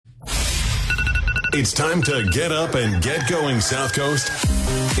It's time to get up and get going, South Coast.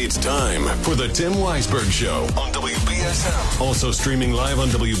 It's time for the Tim Weisberg Show on WBSM. Also streaming live on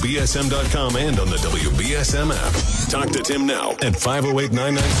WBSM.com and on the WBSM app. Talk to Tim now at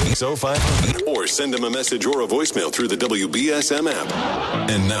 508-996-0500 or send him a message or a voicemail through the WBSM app.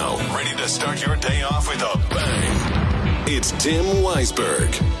 And now, ready to start your day off with a bang. It's Tim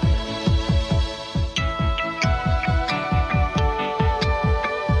Weisberg.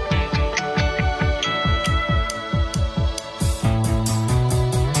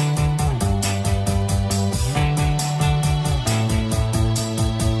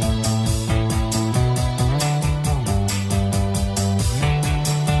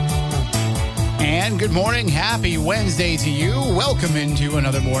 Good morning. Happy Wednesday to you. Welcome into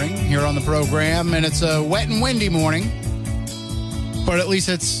another morning here on the program. And it's a wet and windy morning, but at least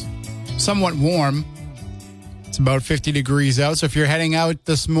it's somewhat warm. It's about 50 degrees out. So if you're heading out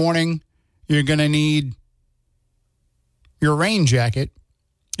this morning, you're going to need your rain jacket,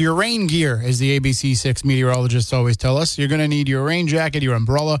 your rain gear, as the ABC6 meteorologists always tell us. You're going to need your rain jacket, your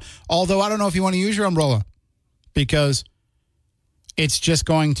umbrella. Although I don't know if you want to use your umbrella because it's just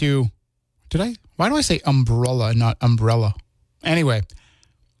going to... Why do I say umbrella and not umbrella? Anyway,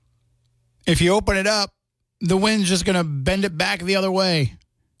 if you open it up, the wind's just going to bend it back the other way.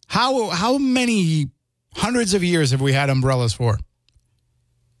 How many hundreds of years have we had umbrellas for?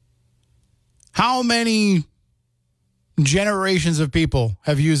 How many generations of people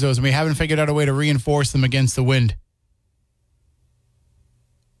have used those and we haven't figured out a way to reinforce them against the wind?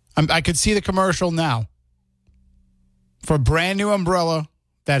 I could see the commercial now for a brand new umbrella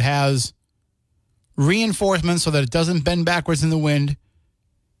that has reinforcements so that it doesn't bend backwards in the wind.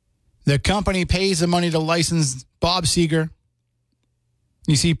 The company pays the money to license Bob Seger.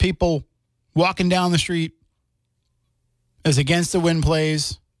 You see people walking down the street as against the wind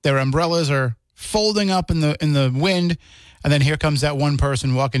plays. Their umbrellas are folding up in the wind, and then here comes that one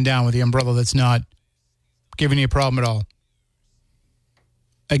person walking down with the umbrella that's not giving you a problem at all.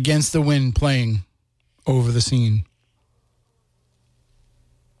 Against the wind playing over the scene.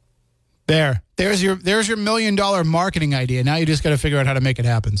 There's your $1 million marketing idea. Now you just got to figure out how to make it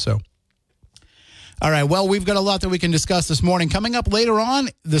happen. So, all right. Well, we've got a lot that we can discuss this morning. Coming up later on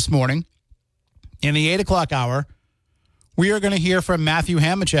this morning, in the 8 o'clock hour, we are going to hear from Matthew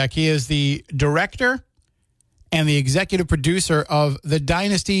Hamachek. He is the director and the executive producer of the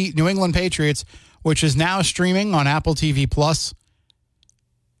Dynasty New England Patriots, which is now streaming on Apple TV Plus.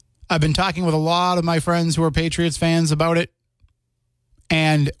 I've been talking with a lot of my friends who are Patriots fans about it.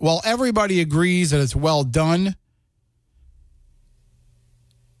 And while everybody agrees that it's well done,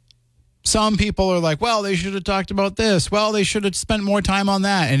 some people are like, well, they should have talked about this. Well, they should have spent more time on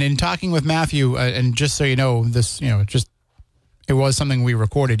that. And in talking with Matthew, and just so you know, this, it was something we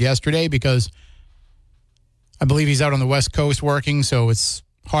recorded yesterday because I believe he's out on the West Coast working, so it's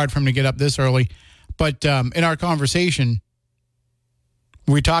hard for him to get up this early. But in our conversation,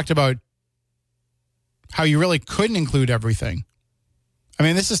 we talked about how you really couldn't include everything. I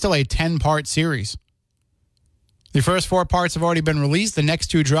mean, this is still a 10-part series. The first 4 parts have already been released. The next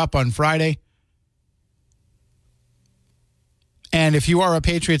 2 drop on Friday. And if you are a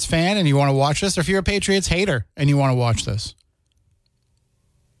Patriots fan and you want to watch this, or if you're a Patriots hater and you want to watch this,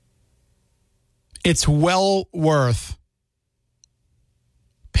 it's well worth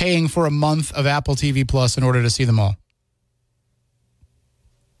paying for a month of Apple TV Plus in order to see them all.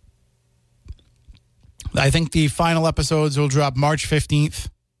 I think the final episodes will drop March 15th,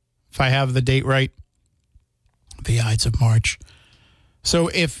 if I have the date right. The Ides of March. So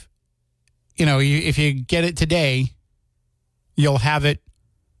if you get it today, you'll have it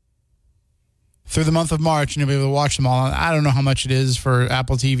through the month of March, and you'll be able to watch them all. I don't know how much it is for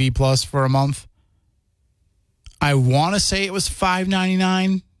Apple TV Plus for a month. I want to say it was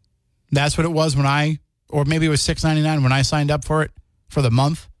 $5.99. That's what it was or maybe it was $6.99 when I signed up for it for the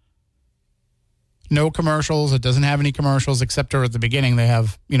month. No commercials. It doesn't have any commercials except for at the beginning they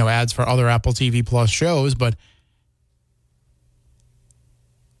have, ads for other Apple TV Plus shows, but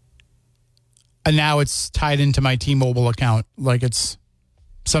and now it's tied into my T-Mobile account like it's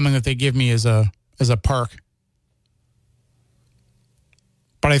something that they give me as a perk.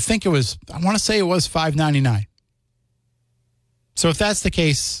 But I want to say it was $5.99. So if that's the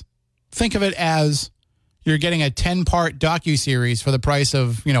case, think of it as you're getting a 10-part docuseries for the price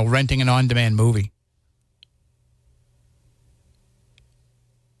of, renting an on-demand movie.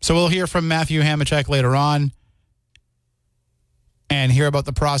 So we'll hear from Matthew Hamachek later on and hear about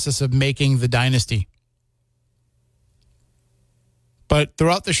the process of making the Dynasty. But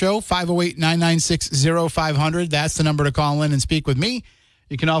throughout the show, 508-996-0500, that's the number to call in and speak with me.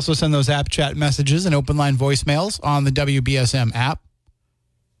 You can also send those app chat messages and open line voicemails on the WBSM app.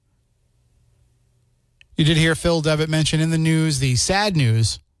 You did hear Phil Devitt mention in the news the sad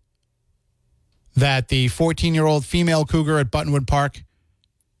news that the 14-year-old female cougar at Buttonwood Park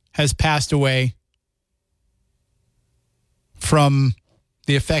has passed away from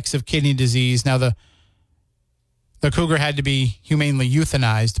the effects of kidney disease. Now, the cougar had to be humanely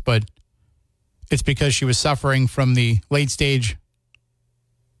euthanized, but it's because she was suffering from the late-stage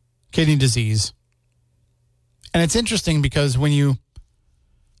kidney disease. And it's interesting because when you...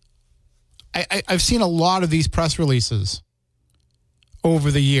 I've seen a lot of these press releases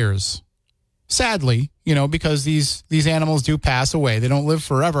over the years. Sadly, because these animals do pass away. They don't live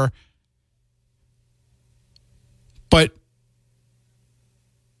forever. But,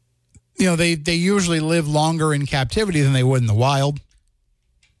 they usually live longer in captivity than they would in the wild.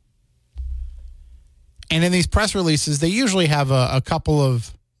 And in these press releases, they usually have a couple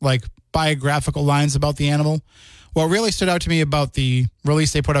of, biographical lines about the animal. What really stood out to me about the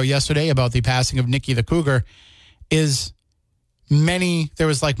release they put out yesterday about the passing of Nikki the cougar is there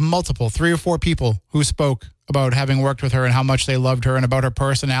was multiple, 3 or 4 people who spoke about having worked with her and how much they loved her and about her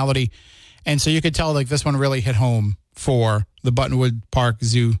personality. And so you could tell this one really hit home for the Buttonwood Park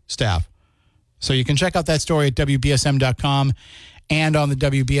Zoo staff. So you can check out that story at WBSM.com and on the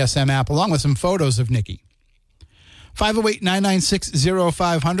WBSM app, along with some photos of Nikki.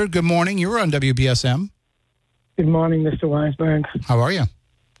 508-996-0500. Good morning. You're on WBSM. Good morning, Mr. Weisberg. How are you?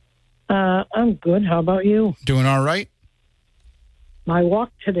 I'm good. How about you? Doing all right. My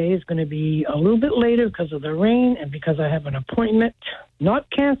walk today is going to be a little bit later because of the rain and because I have an appointment.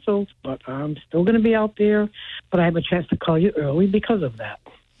 Not canceled, but I'm still going to be out there. But I have a chance to call you early because of that.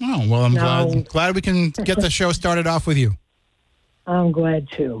 Oh, well, I'm glad we can get the show started off with you. I'm glad,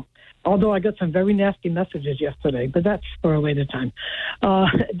 too. Although I got some very nasty messages yesterday, but that's for a later time.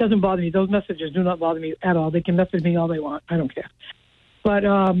 It doesn't bother me. Those messages do not bother me at all. They can message me all they want. I don't care. But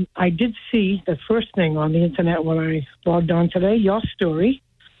I did see the first thing on the internet when I logged on today, your story,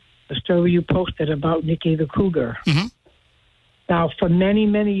 the story you posted about Nikki the cougar. Mm-hmm. Now, for many,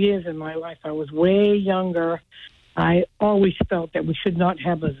 many years in my life, I was way younger. I always felt that we should not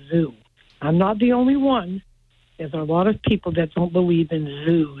have a zoo. I'm not the only one. There's a lot of people that don't believe in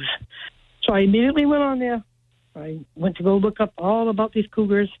zoos. So I immediately went on there. I went to go look up all about these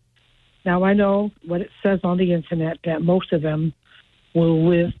cougars. Now, I know what it says on the internet, that most of them will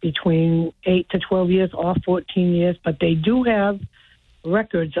live between 8 to 12 years or 14 years, but they do have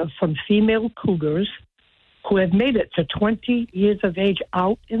records of some female cougars who have made it to 20 years of age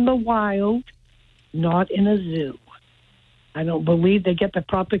out in the wild, not in a zoo. I don't believe they get the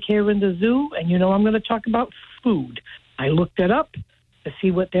proper care in the zoo, and I'm going to talk about food. I looked it up to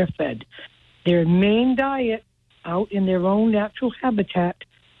see what they're fed. Their main diet out in their own natural habitat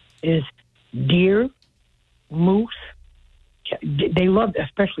is deer, moose. They love,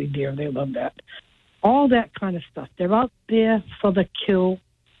 especially deer, they love that. All that kind of stuff. They're out there for the kill.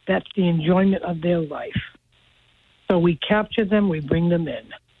 That's the enjoyment of their life. So we capture them, we bring them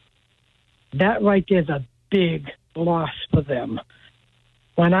in. That right there is a big loss for them.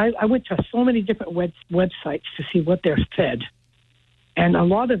 When I went to so many different websites to see what they're fed, and a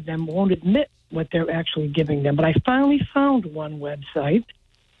lot of them won't admit what they're actually giving them. But I finally found one website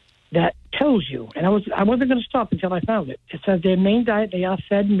that tells you, and I wasn't going to stop until I found it. It says their main diet, they are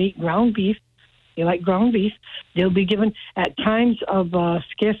fed meat, ground beef. They like ground beef. They'll be given, at times of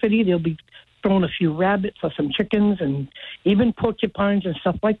scarcity, they'll be thrown a few rabbits or some chickens and even porcupines and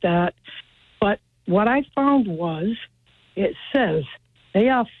stuff like that. But what I found was, it says they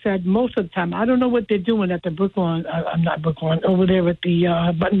are fed most of the time. I don't know what they're doing at the over there at the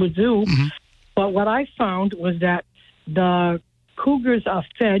Buttonwood Zoo. Mm-hmm. But what I found was that the cougars are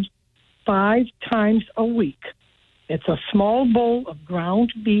fed 5 times a week. It's a small bowl of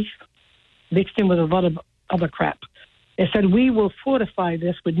ground beef mixed in with a lot of other crap. They said, we will fortify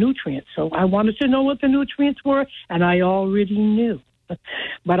this with nutrients. So I wanted to know what the nutrients were, and I already knew.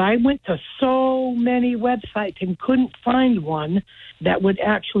 But I went to so many websites and couldn't find one that would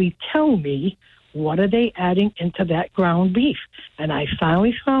actually tell me what are they adding into that ground beef. And I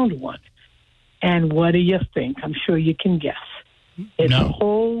finally found one. And what do you think? I'm sure you can guess. It's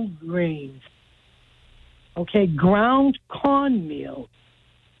whole grains. Okay, ground cornmeal,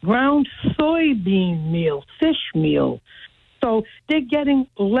 ground soybean meal, fish meal. So they're getting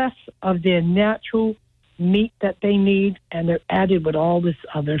less of their natural meat that they need, and they're added with all this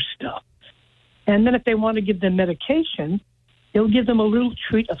other stuff. And then if they want to give them medication, they'll give them a little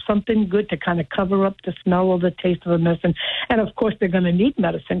treat of something good to kind of cover up the smell or the taste of the medicine. And, of course, they're going to need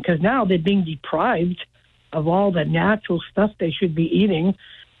medicine because now they're being deprived of all the natural stuff they should be eating.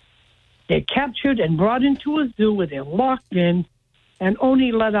 They're captured and brought into a zoo where they're locked in and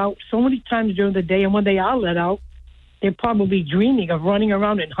only let out so many times during the day. And when they are let out, they're probably dreaming of running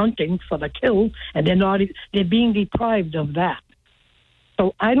around and hunting for the kill, and they're being deprived of that.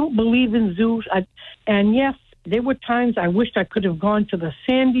 So I don't believe in zoos. And yes, there were times I wished I could have gone to the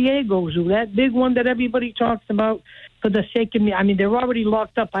San Diego Zoo, that big one that everybody talks about, for the sake of me. I mean, they're already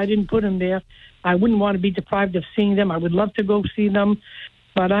locked up. I didn't put them there. I wouldn't want to be deprived of seeing them. I would love to go see them,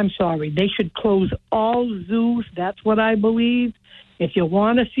 but I'm sorry. They should close all zoos. That's what I believe. If you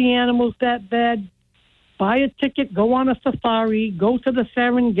want to see animals that bad, buy a ticket, go on a safari, go to the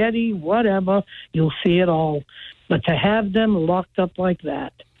Serengeti, whatever. You'll see it all. But to have them locked up like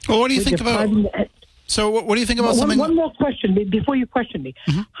that. Well, what do you think about... So what do you think about something... One more question before you question me.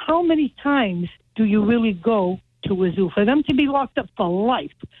 Mm-hmm. How many times do you really go to a zoo? For them to be locked up for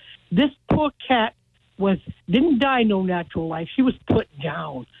life, this poor cat didn't die no natural life. She was put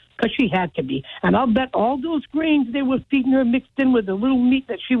down because she had to be. And I'll bet all those grains they were feeding her mixed in with the little meat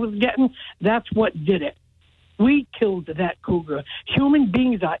that she was getting, that's what did it. We killed that cougar. Human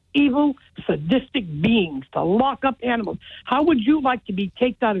beings are evil, sadistic beings to lock up animals. How would you like to be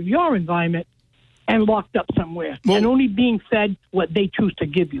taken out of your environment and locked up somewhere and only being fed what they choose to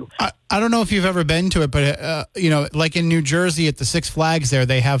give you? I don't know if you've ever been to it, but, like in New Jersey at the Six Flags there,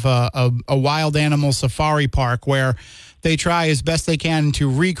 they have a wild animal safari park where they try as best they can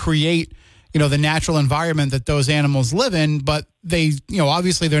to recreate, the natural environment that those animals live in. But they,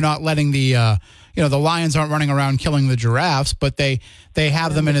 obviously they're not letting the lions aren't running around killing the giraffes, but they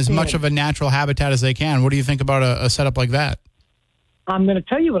have them in as much of a natural habitat as they can. What do you think about a setup like that? I'm going to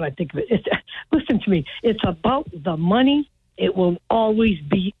tell you what I think of it. Listen to me. It's about the money. It will always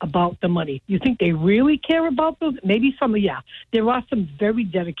be about the money. You think they really care about those? Maybe some, yeah. There are some very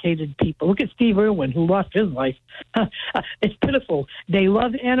dedicated people. Look at Steve Irwin, who lost his life. It's pitiful. They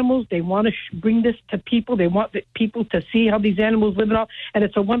love animals. They want to bring this to people. They want people to see how these animals live it out. And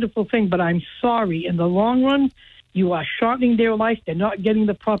it's a wonderful thing. But I'm sorry, in the long run, you are shortening their life. They're not getting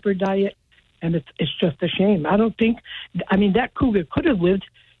the proper diet. And it's just a shame. That cougar could have lived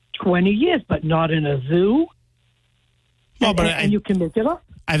 20 years, but not in a zoo. Well, and you can look it up.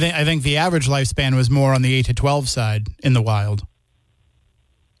 I think the average lifespan was more on the 8 to 12 side in the wild.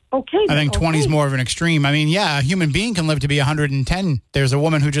 Okay. I think 20 is more of an extreme. I mean, yeah, a human being can live to be 110. There's a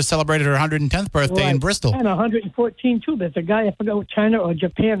woman who just celebrated her 110th birthday in Bristol. And 114, too. There's a guy, I forgot, China or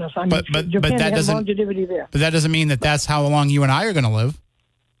Japan or something. Japan has longevity there. But that doesn't mean that's how long you and I are going to live.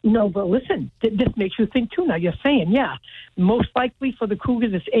 No, but listen, this makes you think, too. Now, you're saying, yeah, most likely for the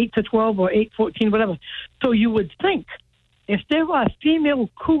cougars, it's 8 to 12 or 8, 14, whatever. So you would think if there are female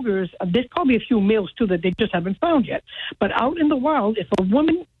cougars, there's probably a few males, too, that they just haven't found yet. But out in the wild, if a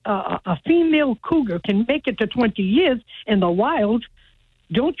woman, a female cougar can make it to 20 years in the wild,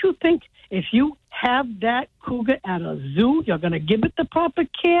 don't you think if you have that cougar at a zoo, you're going to give it the proper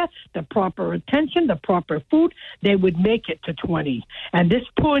care, the proper attention, the proper food, they would make it to 20. And this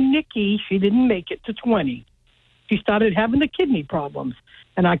poor Nikki, she didn't make it to 20. She started having the kidney problems.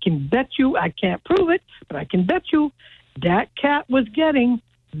 And I can bet you, I can't prove it, but I can bet you that cat was getting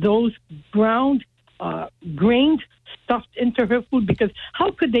those ground grains stuffed into her food, because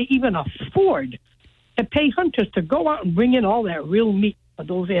how could they even afford to pay hunters to go out and bring in all that real meat for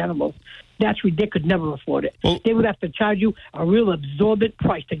those animals? They could never afford it. Well, they would have to charge you a real absorbent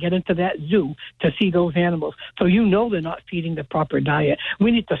price to get into that zoo to see those animals. So they're not feeding the proper diet. We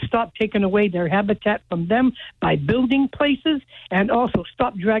need to stop taking away their habitat from them by building places, and also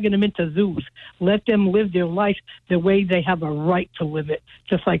stop dragging them into zoos. Let them live their life the way they have a right to live it.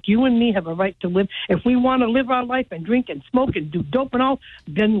 Just like you and me have a right to live. If we want to live our life and drink and smoke and do dope and all,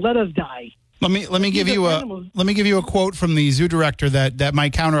 then let us die. Let me give you a quote from the zoo director that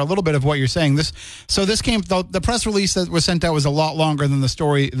might counter a little bit of what you're saying. The press release that was sent out was a lot longer than the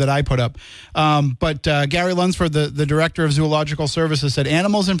story that I put up. But Gary Lunsford, the director of Zoological Services, said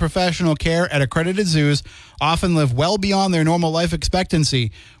animals in professional care at accredited zoos often live well beyond their normal life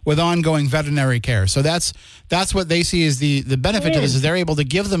expectancy with ongoing veterinary care. So that's what they see as the benefit to this, is they're able to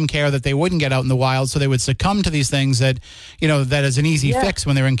give them care that they wouldn't get out in the wild, so they would succumb to these things that is an easy fix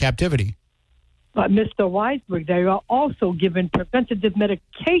when they're in captivity. But Mr. Weisberg, they are also given preventative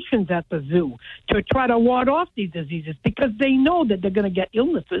medications at the zoo to try to ward off these diseases, because they know that they're going to get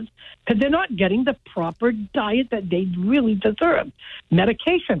illnesses because they're not getting the proper diet that they really deserve.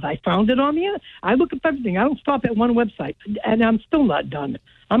 Medications, I found it on the internet. I look up everything. I don't stop at one website, and I'm still not done.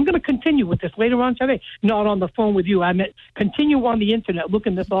 I'm going to continue with this later on today. Not on the phone with you. I meant continue on the internet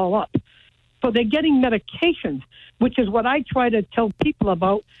looking this all up. So they're getting medications, which is what I try to tell people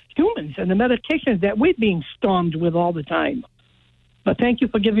about humans and the medications that we're being stormed with all the time. But thank you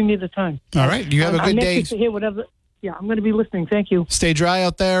for giving me the time. All right. You have a good day. I'm anxious to hear whatever. Yeah, I'm going to be listening. Thank you. Stay dry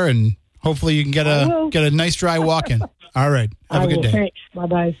out there, and hopefully you can get a nice dry walk in. All right. Have a good day. Thanks.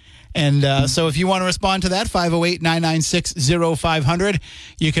 Bye-bye. And so if you want to respond to that, 508-996-0500.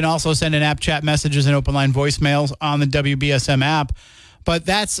 You can also send in app chat messages and open line voicemails on the WBSM app. But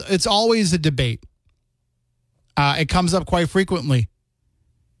it's always a debate. It comes up quite frequently.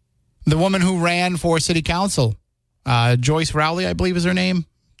 The woman who ran for city council, Joyce Rowley, I believe is her name.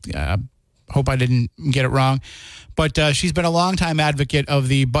 Hope I didn't get it wrong. But she's been a longtime advocate of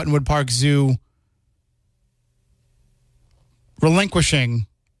the Buttonwood Park Zoo relinquishing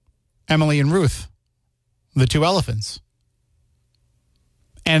Emily and Ruth, the two elephants.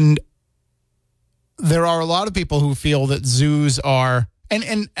 And there are a lot of people who feel that zoos are,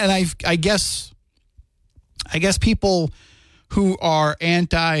 and I guess people who are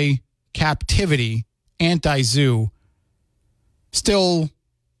anti-captivity, anti-zoo, still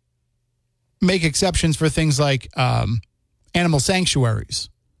make exceptions for things like animal sanctuaries.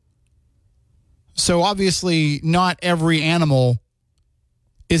 So obviously, not every animal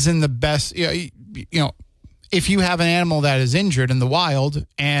is in the best. You know, if you have an animal that is injured in the wild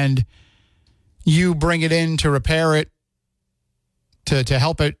and you bring it in to repair it, to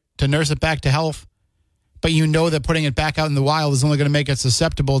help it, to nurse it back to health, but you know that putting it back out in the wild is only going to make it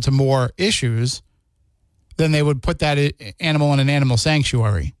susceptible to more issues, then they would put that animal in an animal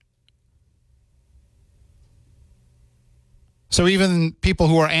sanctuary. So even people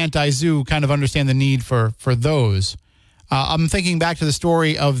who are anti-zoo kind of understand the need for those. I'm thinking back to the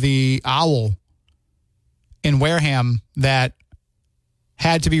story of the owl in Wareham that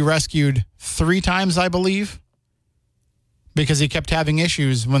had to be rescued 3 times, I believe, because he kept having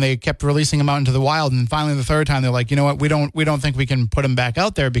issues when they kept releasing him out into the wild. And finally, the 3rd time, they're like, you know what, we don't think we can put him back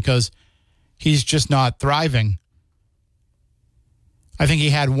out there because he's just not thriving. I think he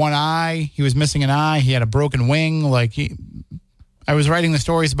had one eye. He was missing an eye. He had a broken wing. I was writing the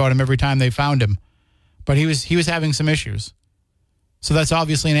stories about him every time they found him. But he was having some issues. So that's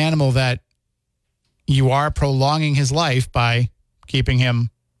obviously an animal that you are prolonging his life by keeping him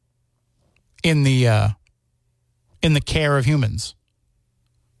in the care of humans.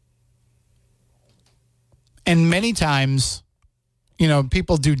 And many times, you know,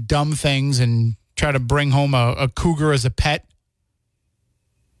 people do dumb things and try to bring home a cougar as a pet.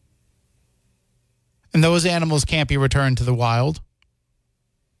 And those animals can't be returned to the wild.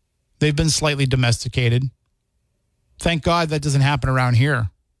 They've been slightly domesticated. Thank God that doesn't happen around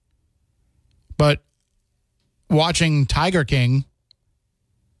here. But watching Tiger King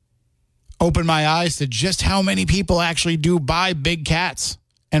opened my eyes to just how many people actually do buy big cats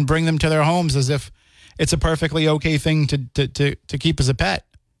and bring them to their homes as if it's a perfectly okay thing to keep as a pet.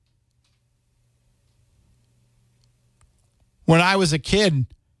 When I was a kid,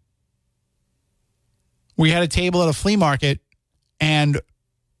 we had a table at a flea market, and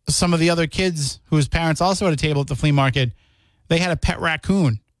some of the other kids whose parents also had a table at the flea market, they had a pet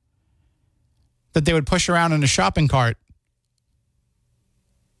raccoon that they would push around in a shopping cart.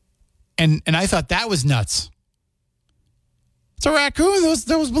 And I thought that was nuts. It's a raccoon.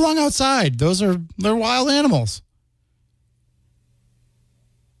 Those belong outside. They're wild animals.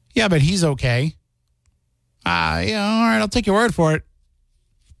 Yeah, but he's okay. Yeah, all right, I'll take your word for it.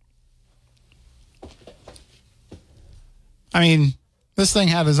 I mean, this thing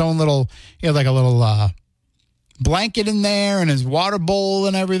had his own little, like a little blanket in there and his water bowl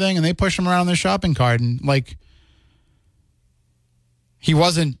and everything, and they pushed him around in the shopping cart. And, he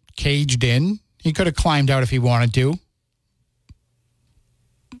wasn't caged in. He could have climbed out if he wanted to.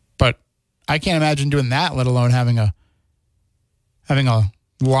 But I can't imagine doing that, let alone having a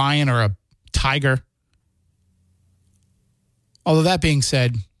lion or a tiger. Although that being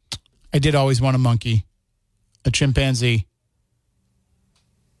said, I did always want a monkey, a chimpanzee.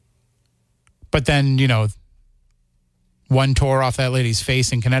 But then, one tore off that lady's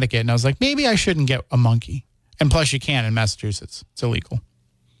face in Connecticut, and I was like, maybe I shouldn't get a monkey. And plus, you can in Massachusetts. It's illegal.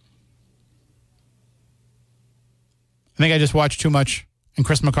 I think I just watched too much, and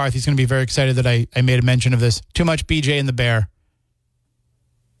Chris McCarthy's going to be very excited that I made a mention of this. Too much BJ and the Bear.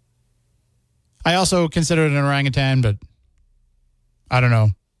 I also considered an orangutan, but I don't know.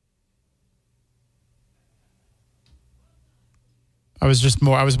 I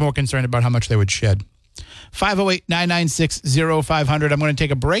was more concerned about how much they would shed. 508-996-0500. I'm going to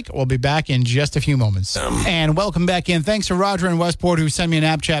take a break. We'll be back in just a few moments. And welcome back in. Thanks to Roger in Westport who sent me an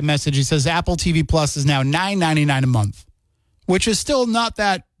app chat message. He says Apple TV Plus is now $9.99 a month, which is still not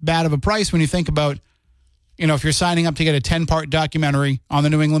that bad of a price when you think about, if you're signing up to get a 10-part documentary on the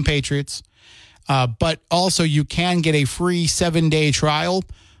New England Patriots. But also you can get a free 7-day trial.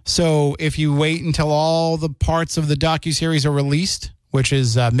 So if you wait until all the parts of the docuseries are released, which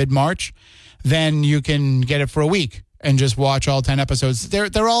is mid-March, then you can get it for a week and just watch all 10 episodes.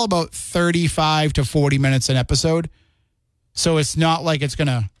 They're all about 35 to 40 minutes an episode. So it's not like it's going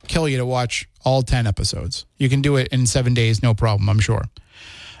to kill you to watch all 10 episodes. You can do it in 7 days, no problem, I'm sure.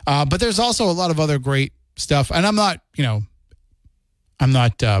 But there's also a lot of other great stuff. And I'm not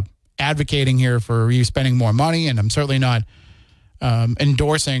advocating here for you spending more money, and I'm certainly not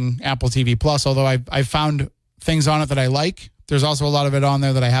endorsing Apple TV Plus, although I've found things on it that I like. There's also a lot of it on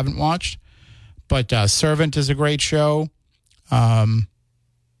there that I haven't watched. But Servant is a great show.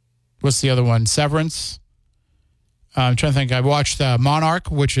 What's the other one? Severance. I'm trying to think. I watched Monarch,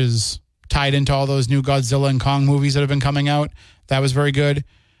 which is tied into all those new Godzilla and Kong movies that have been coming out. That was very good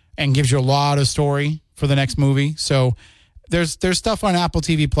and gives you a lot of story for the next movie. So there's stuff on Apple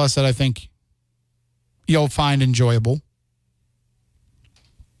TV Plus that I think you'll find enjoyable.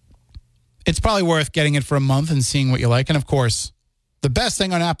 It's probably worth getting it for a month and seeing what you like. And, of course, the best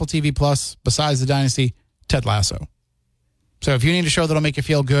thing on Apple TV Plus, besides The Dynasty, Ted Lasso. So if you need a show that'll make you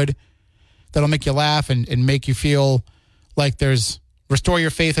feel good, that'll make you laugh and make you feel like restore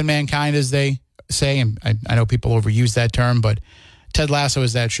your faith in mankind, as they say. And I know people overuse that term, but Ted Lasso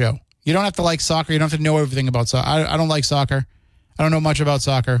is that show. You don't have to like soccer. You don't have to know everything about soccer. I don't like soccer. I don't know much about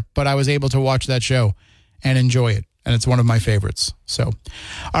soccer, but I was able to watch that show and enjoy it. And it's one of my favorites. So,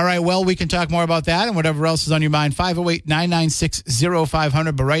 all right, well, we can talk more about that and whatever else is on your mind.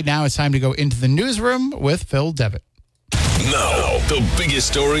 508-996-0500. But right now it's time to go into the newsroom with Phil Devitt. Now, the biggest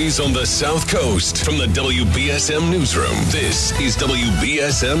stories on the South Coast from the WBSM Newsroom. This is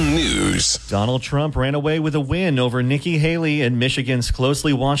WBSM News. Donald Trump ran away with a win over Nikki Haley in Michigan's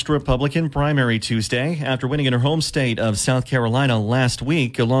closely watched Republican primary Tuesday after winning in her home state of South Carolina last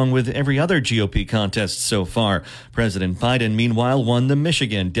week, along with every other GOP contest so far. President Biden, meanwhile, won the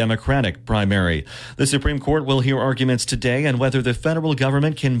Michigan Democratic primary. The Supreme Court will hear arguments today on whether the federal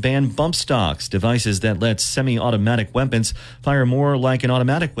government can ban bump stocks, devices that let semi-automatic weapons fire more like an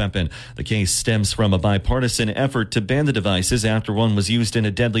automatic weapon. The case stems from a bipartisan effort to ban the devices after one was used in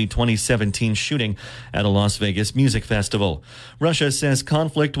a deadly 2017 shooting at a Las Vegas music festival. Russia says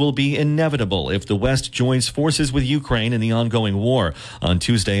conflict will be inevitable if the West joins forces with Ukraine in the ongoing war. On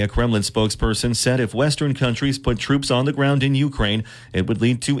Tuesday, a Kremlin spokesperson said if Western countries put troops on the ground in Ukraine, it would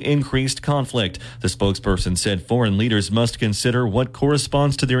lead to increased conflict. The spokesperson said foreign leaders must consider what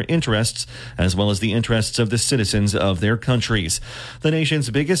corresponds to their interests as well as the interests of the citizens of their countries. The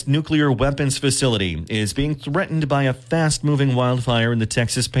nation's biggest nuclear weapons facility is being threatened by a fast-moving wildfire in the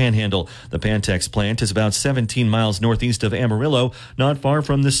Texas Panhandle. The Pantex plant is about 17 miles northeast of Amarillo, not far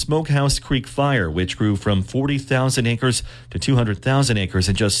from the Smokehouse Creek fire, which grew from 40,000 acres to 200,000 acres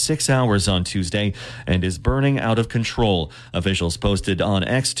in just 6 hours on Tuesday and is burning out of control. Officials posted on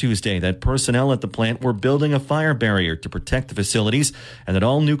X Tuesday that personnel at the plant were building a fire barrier to protect the facilities and that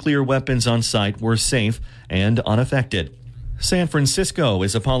all nuclear weapons on site were safe and unaffected. San Francisco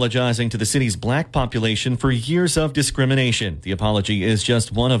is apologizing to the city's black population for years of discrimination. The apology is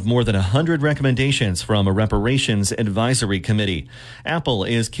just one of more than 100 recommendations from a reparations advisory committee. Apple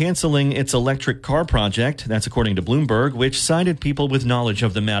is canceling its electric car project. That's according to Bloomberg, which cited people with knowledge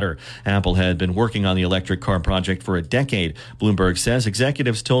of the matter. Apple had been working on the electric car project for a decade. Bloomberg says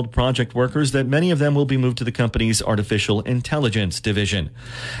executives told project workers that many of them will be moved to the company's artificial intelligence division.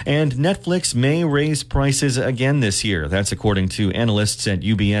 And Netflix may raise prices again this year. That's according to analysts at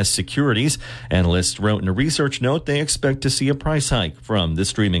UBS Securities. Analysts wrote in a research note they expect to see a price hike from the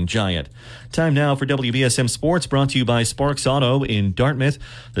streaming giant. Time now for WBSM Sports, brought to you by Sparks Auto in Dartmouth.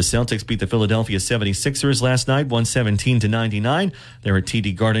 The Celtics beat the Philadelphia 76ers last night, 117-99. They're at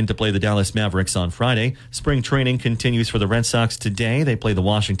TD Garden to play the Dallas Mavericks on Friday. Spring training continues for the Red Sox today. They play the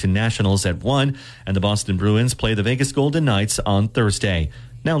Washington Nationals at 1, and the Boston Bruins play the Vegas Golden Knights on Thursday.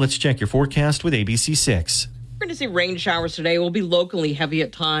 Now let's check your forecast with ABC6. We're going to see rain showers today. Will be locally heavy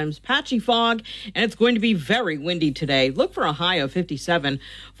at times, patchy fog, and it's going to be very windy today. Look for a high of 57.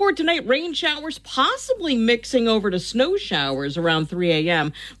 For tonight, rain showers possibly mixing over to snow showers around 3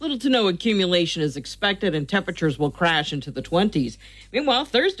 a.m. Little to no accumulation is expected, and temperatures will crash into the 20s. Meanwhile,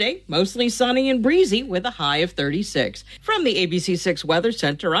 Thursday, mostly sunny and breezy with a high of 36. From the ABC6 Weather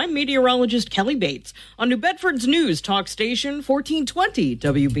Center, I'm meteorologist Kelly Bates on New Bedford's News Talk Station 1420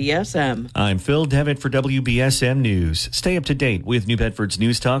 WBSM. I'm Phil Devitt for WBSM News. Stay up to date with New Bedford's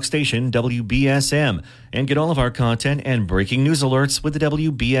News Talk Station WBSM and get all of our content and breaking news alerts with the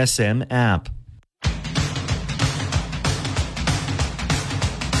WBSM app.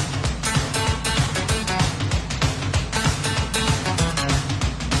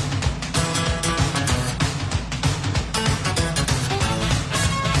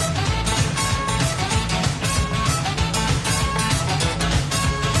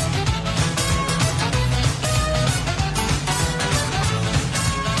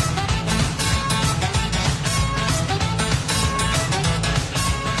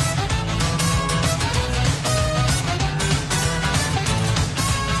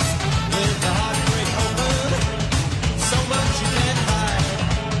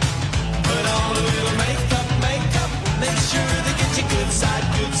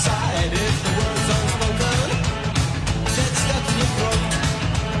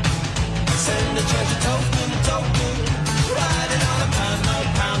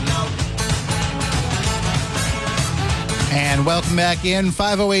 And welcome back in.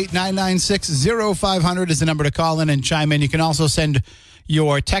 508-996-0500 is the number to call in and chime in. You can also send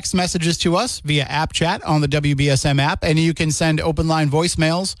your text messages to us via app chat on the WBSM app. And you can send open line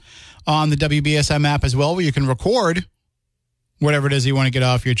voicemails on the WBSM app as well, where you can record whatever it is you want to get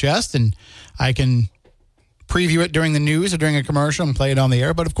off your chest. And I can preview it during the news or during a commercial and play it on the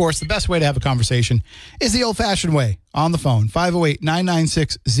air. But, of course, the best way to have a conversation is the old-fashioned way, on the phone.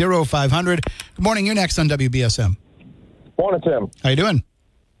 508-996-0500. Good morning. You're next on WBSM. Morning, Tim. How you doing?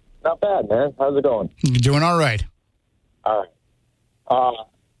 Not bad, man. How's it going? You're doing all right. All right.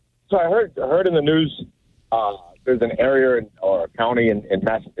 So I heard in the news there's an area or a county in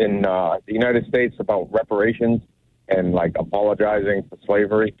the United States about reparations and, like, apologizing for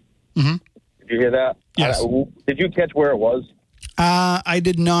slavery. Mm-hmm. Did you hear that? Yes. Did you catch where it was? I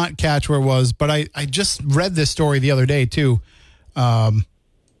did not catch where it was, but I just read this story the other day, too.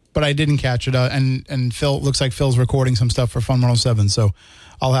 But I didn't catch it. And Phil, looks like Phil's recording some stuff for Fun 107, so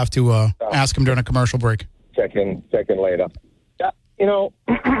I'll have to ask him during a commercial break. Check in later. Yeah, you know,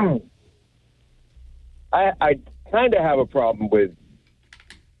 I kind of have a problem with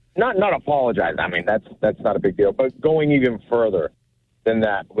not apologize. I mean, that's not a big deal, but going even further than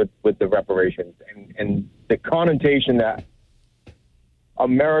that with the reparations and the connotation that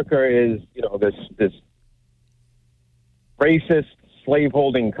America is, you know, this racist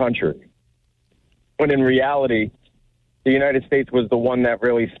slaveholding country, when in reality, the United States was the one that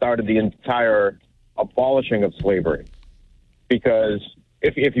really started the entire abolishing of slavery. Because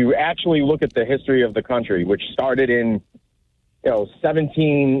if you actually look at the history of the country, which started in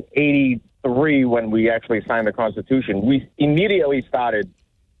 1783 when we actually signed the Constitution, we immediately started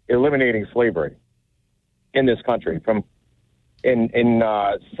eliminating slavery in this country. In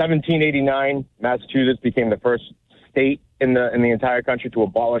 1789, Massachusetts became the first state in the entire country to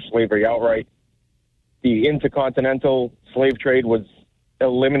abolish slavery outright. The intercontinental slave trade was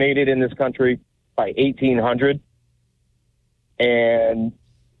eliminated in this country by 1800. And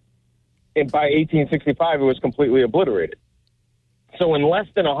by 1865, it was completely obliterated. So in less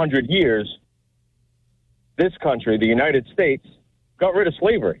than 100 years, this country, the United States, got rid of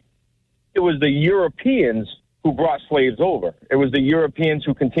slavery. It was the Europeans who brought slaves over. It was the Europeans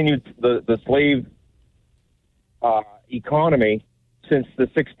who continued the slave economy since the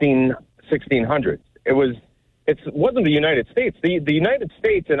 1600s. It wasn't the United States. The United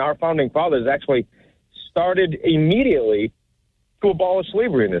States and our founding fathers actually started immediately to abolish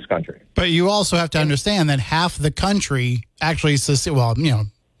slavery in this country. But you also have to understand that half the country actually, well,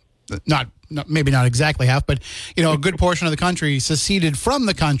 maybe not exactly half, but, a good portion of the country seceded from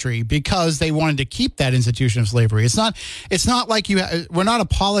the country because they wanted to keep that institution of slavery. It's not like we're not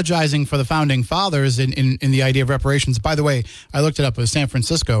apologizing for the founding fathers in the idea of reparations. By the way, I looked it up. It was San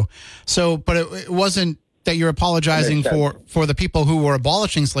Francisco. So, but it wasn't that you're apologizing for the people who were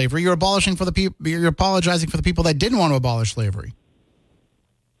abolishing slavery. You're apologizing for the people that didn't want to abolish slavery.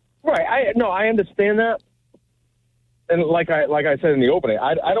 Right. I understand that. And like I said in the opening,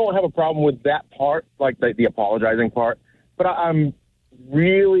 I don't have a problem with that part, like the apologizing part. But I'm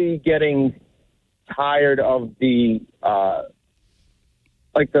really getting tired of the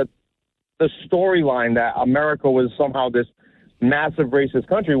storyline that America was somehow this massive racist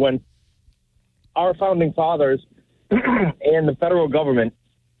country when our founding fathers and the federal government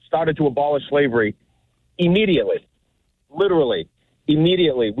started to abolish slavery immediately, literally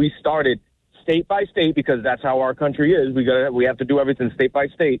immediately. We started state by state because that's how our country is. We have to do everything state by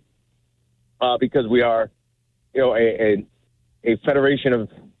state because we are, a federation of,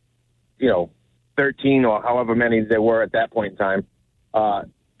 13 or however many there were at that point in time,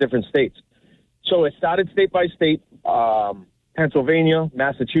 different states. So it started state by state, Pennsylvania,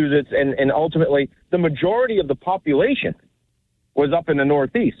 Massachusetts, and ultimately the majority of the population was up in the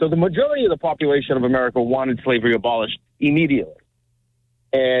Northeast. So the majority of the population of America wanted slavery abolished immediately.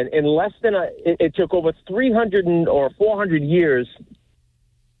 And in less than it took over 300 or 400 years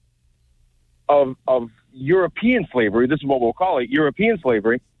of European slavery. This is what we'll call it, European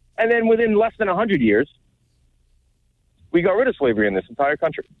slavery. And then within less than 100 years, we got rid of slavery in this entire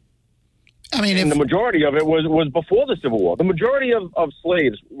country. I mean, and the majority of it was before the Civil War. The majority of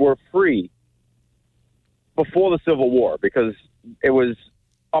slaves were free before the Civil War because it was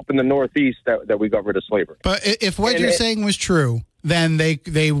up in the Northeast that we got rid of slavery. But if what you're saying was true, then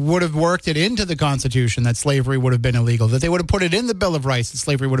they would have worked it into the Constitution that slavery would have been illegal, that they would have put it in the Bill of Rights that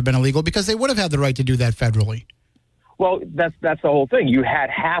slavery would have been illegal because they would have had the right to do that federally. Well, that's the whole thing. You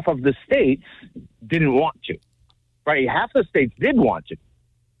had half of the states didn't want to, right? Half the states did want to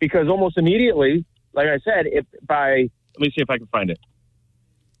because almost immediately, like I said, let me see if I can find it.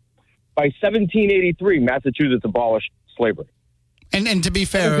 By 1783, Massachusetts abolished slavery. And to be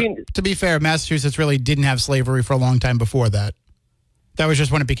fair, Massachusetts really didn't have slavery for a long time before that. That was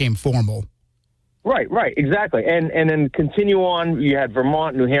just when it became formal. Right, exactly. And then continue on. You had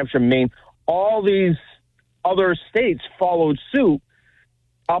Vermont, New Hampshire, Maine. All these other states followed suit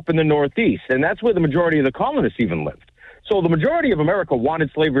up in the Northeast, and that's where the majority of the colonists even lived. So the majority of America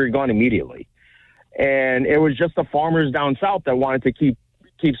wanted slavery gone immediately, and it was just the farmers down south that wanted to keep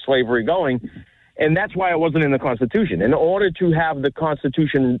slavery going. And that's why it wasn't in the Constitution. In order to have the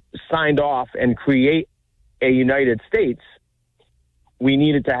Constitution signed off and create a United States, we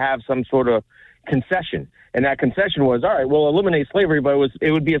needed to have some sort of concession. And that concession was, all right, we'll eliminate slavery, but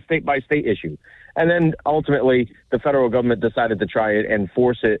it would be a state-by-state issue. And then ultimately the federal government decided to try it and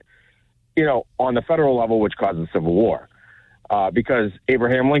force it, on the federal level, which caused the Civil War. Because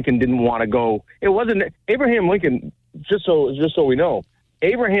Abraham Lincoln didn't want to go. It wasn't Abraham Lincoln, just so we know,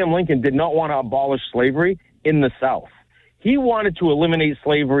 Abraham Lincoln did not want to abolish slavery in the South. He wanted to eliminate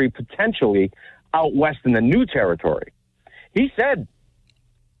slavery potentially out west in the new territory. He said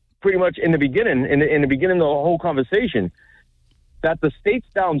pretty much in the beginning, in the beginning of the whole conversation, that the states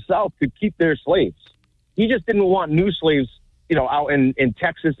down south could keep their slaves. He just didn't want new slaves, out in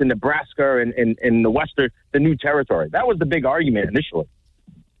Texas and Nebraska and in the new territory. That was the big argument initially.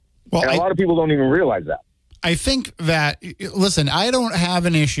 Well, and a lot of people don't even realize that. I think that, listen, I don't have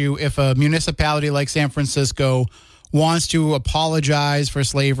an issue if a municipality like San Francisco wants to apologize for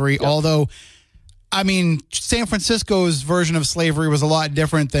slavery, although, San Francisco's version of slavery was a lot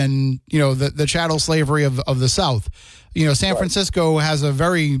different than, the chattel slavery of the South. San Francisco has a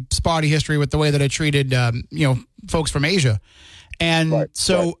very spotty history with the way that it treated, folks from Asia. And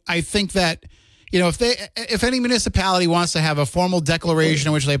I think that, if any municipality wants to have a formal declaration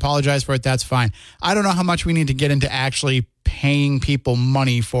in which they apologize for it, that's fine. I don't know how much we need to get into actually paying people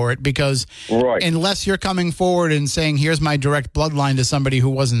money for it, because unless you're coming forward and saying, here's my direct bloodline to somebody who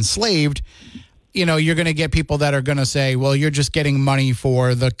was enslaved, you're going to get people that are going to say, well, you're just getting money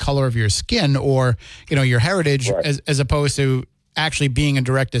for the color of your skin or, your heritage, as opposed to actually being a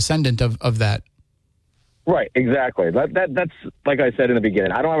direct descendant of that. Right, exactly. That's like I said in the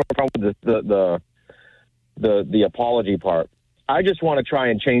beginning. I don't have a problem with the apology part. I just want to try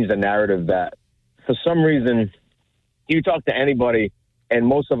and change the narrative that, for some reason, you talk to anybody, and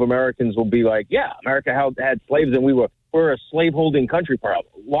most of Americans will be like, "Yeah, America had slaves, and we're a slaveholding country for a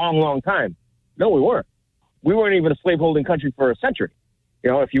long, long time." No, we weren't. We weren't even a slaveholding country for a century.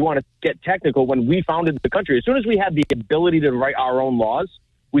 If you want to get technical, when we founded the country, as soon as we had the ability to write our own laws,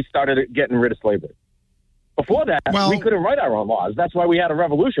 we started getting rid of slavery. Before that, we couldn't write our own laws. That's why we had a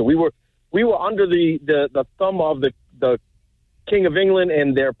revolution. We were under the thumb of the King of England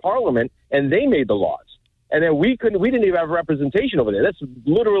and their parliament, and they made the laws. And then we didn't even have representation over there. That's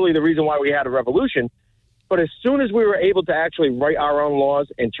literally the reason why we had a revolution. But as soon as we were able to actually write our own laws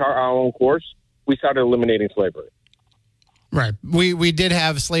and chart our own course, we started eliminating slavery. Right. We did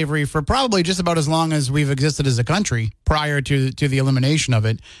have slavery for probably just about as long as we've existed as a country prior to the elimination of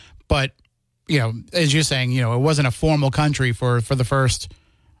it. But, as you're saying, it wasn't a formal country for the first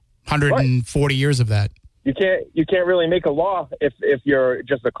 140 years of that. You can't really make a law if you're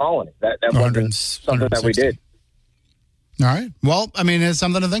just a colony. That wasn't something that we did. All right. Well, it's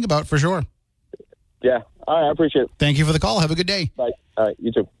something to think about for sure. Yeah. All right. I appreciate it. Thank you for the call. Have a good day. Bye. All right.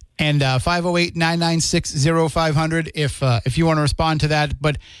 You too. And 508-996-0500 if you want to respond to that.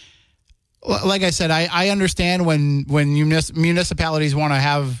 But like I said, I understand when municipalities want to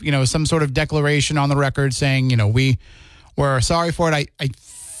have, some sort of declaration on the record saying, we're sorry for it. I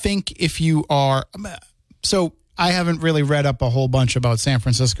think if you are, so I haven't really read up a whole bunch about San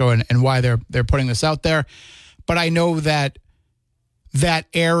Francisco and why they're putting this out there, but I know that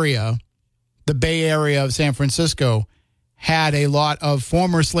area, the Bay Area of San Francisco, had a lot of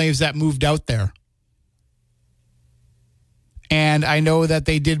former slaves that moved out there. And I know that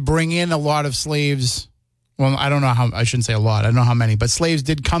they did bring in a lot of slaves. Well, I shouldn't say a lot. I don't know how many, but slaves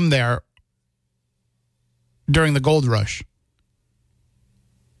did come there during the gold rush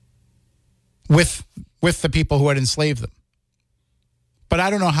with the people who had enslaved them. But I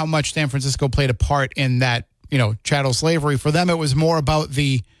don't know how much San Francisco played a part in that, chattel slavery. For them, it was more about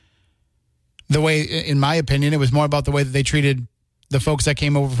the way, in my opinion, it was more about the way that they treated the folks that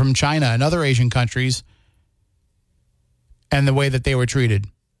came over from China and other Asian countries and the way that they were treated.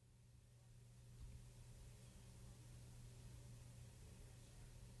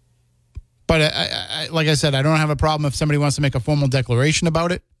 But I like I said, I don't have a problem if somebody wants to make a formal declaration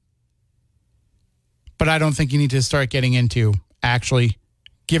about it. But I don't think you need to start getting into actually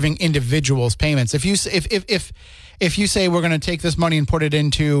giving individuals payments. If you say we're going to take this money and put it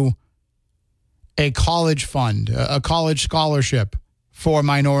into a college fund, a college scholarship for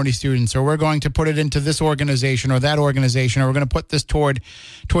minority students, or we're going to put it into this organization or that organization, or we're going to put this toward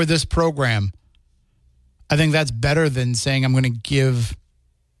this program. I think that's better than saying I'm going to give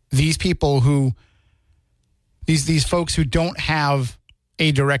these people who, these folks who don't have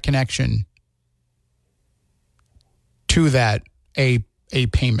a direct connection to that, a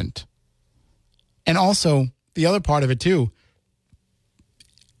payment. And also, the other part of it too,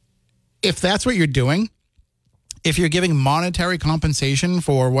 if that's what you're doing, if you're giving monetary compensation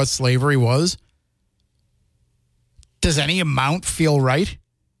for what slavery was, does any amount feel right?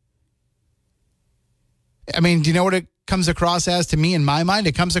 I mean, do you know what it comes across as to me in my mind?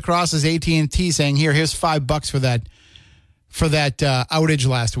 It comes across as AT&T saying, here's $5 for that outage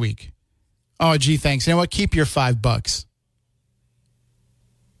last week. Oh, gee, thanks. You know what? Keep your $5.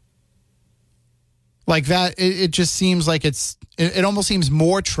 Like that, it just seems like it almost seems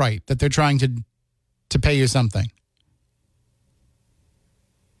more trite that they're trying to pay you something.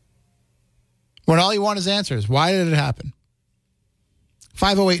 When all you want is answers. Why did it happen?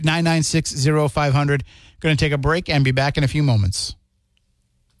 508-996-0500. Going to take a break and be back in a few moments.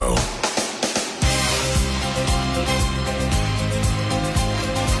 Oh.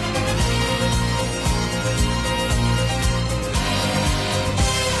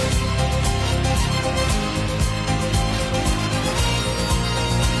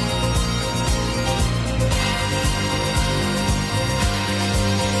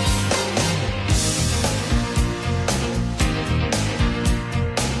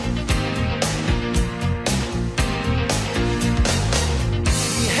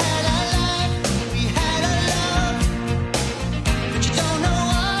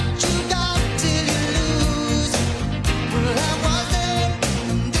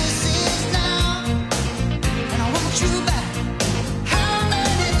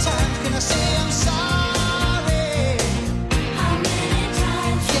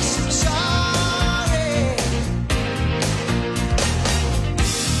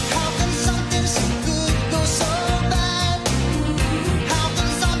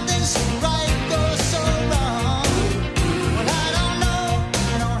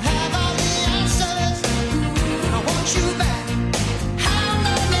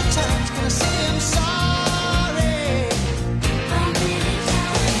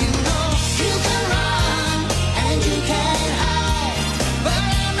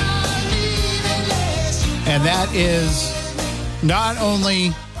 And that is not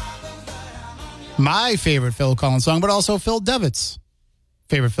only my favorite Phil Collins song, but also Phil Devitt's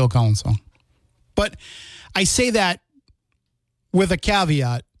favorite Phil Collins song. But I say that with a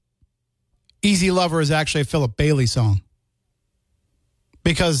caveat. Easy Lover is actually a Philip Bailey song.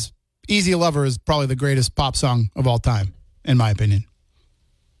 Because Easy Lover is probably the greatest pop song of all time, in my opinion.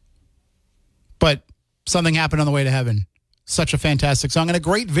 But Something Happened on the Way to Heaven. Such a fantastic song. And a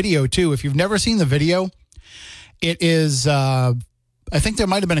great video, too. If you've never seen the video, it is, I think there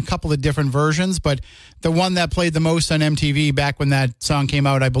might have been a couple of different versions, but the one that played the most on MTV back when that song came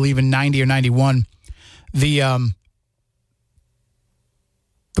out, I believe in 90 or 91, the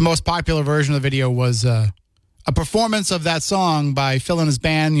most popular version of the video was a performance of that song by Phil and his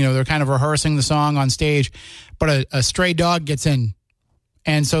band. You know, they're kind of rehearsing the song on stage, but a stray dog gets in.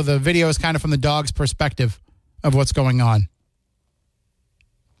 And so the video is kind of from the dog's perspective of what's going on.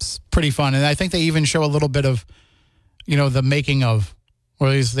 It's pretty fun. And I think they even show a little bit of, you know, the making of, or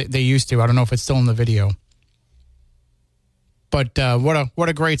at least they used to. I don't know if it's still in the video. But what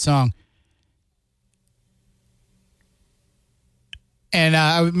a great song. And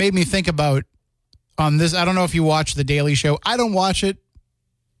it made me think about on this. I don't know if you watch The Daily Show. I don't watch it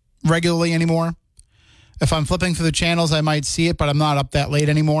regularly anymore. If I'm flipping through the channels, I might see it, but I'm not up that late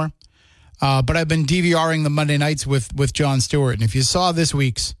anymore. But I've been DVRing the Monday nights with Jon Stewart. And if you saw this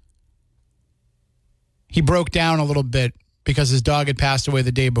week's, he broke down a little bit because his dog had passed away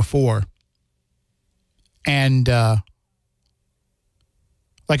the day before. And like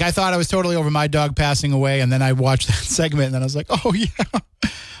I thought I was totally over my dog passing away, and then I watched that segment, and then I was like, oh, yeah.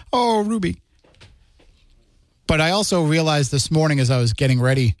 Oh, Ruby. But I also realized this morning as I was getting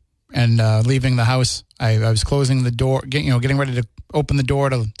ready and leaving the house, I was closing the door, getting ready to open the door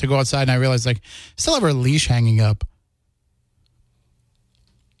to go outside, and I realized, like, I still have her leash hanging up.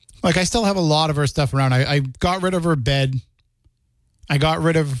 Like, I still have a lot of her stuff around. I got rid of her bed. I got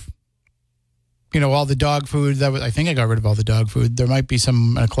rid of, all the dog food. I think I got rid of all the dog food. There might be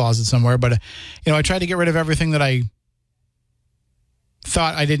some in a closet somewhere, but, I tried to get rid of everything that I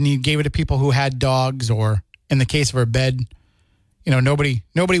thought I didn't need. Gave it to people who had dogs, or in the case of her bed, nobody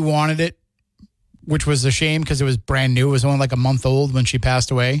wanted it, which was a shame because it was brand new. It was only like a month old when she passed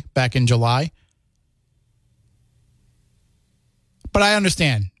away back in July. But I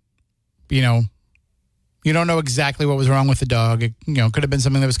understand, you know, you don't know exactly what was wrong with the dog. It, you know, could have been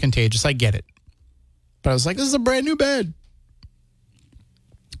something that was contagious. I get it. But I was like, this is a brand new bed.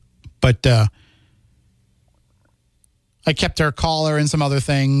 But I kept her collar and some other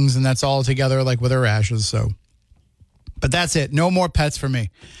things, and that's all together, like with her rashes. So, but that's it. No more pets for me.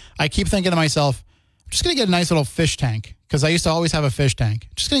 I keep thinking to myself, I'm just going to get a nice little fish tank, because I used to always have a fish tank.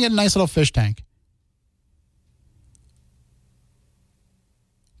 Just going to get a nice little fish tank.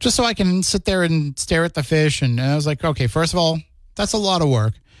 Just so I can sit there and stare at the fish. And I was like, okay, first of all, that's a lot of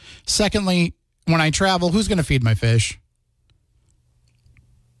work. Secondly, when I travel, who's going to feed my fish?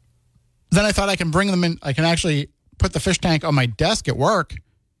 Then I thought I can bring them in. I can actually put the fish tank on my desk at work,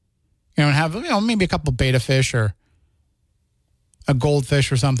 you know, and have, you know, maybe a couple betta fish or a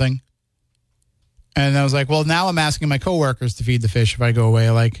goldfish or something. And I was like, well, now I'm asking my coworkers to feed the fish if I go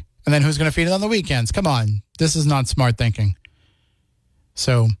away. Like, and then who's going to feed it on the weekends? Come on. This is not smart thinking.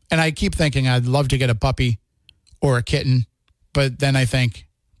 So, and I keep thinking I'd love to get a puppy or a kitten, but then I think,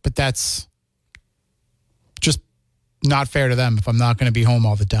 but that's just not fair to them if I'm not going to be home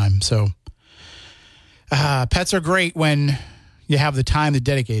all the time. So, pets are great when you have the time to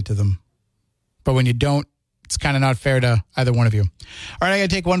dedicate to them, but when you don't, it's kind of not fair to either one of you. All right, I got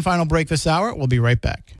to take one final break this hour. We'll be right back.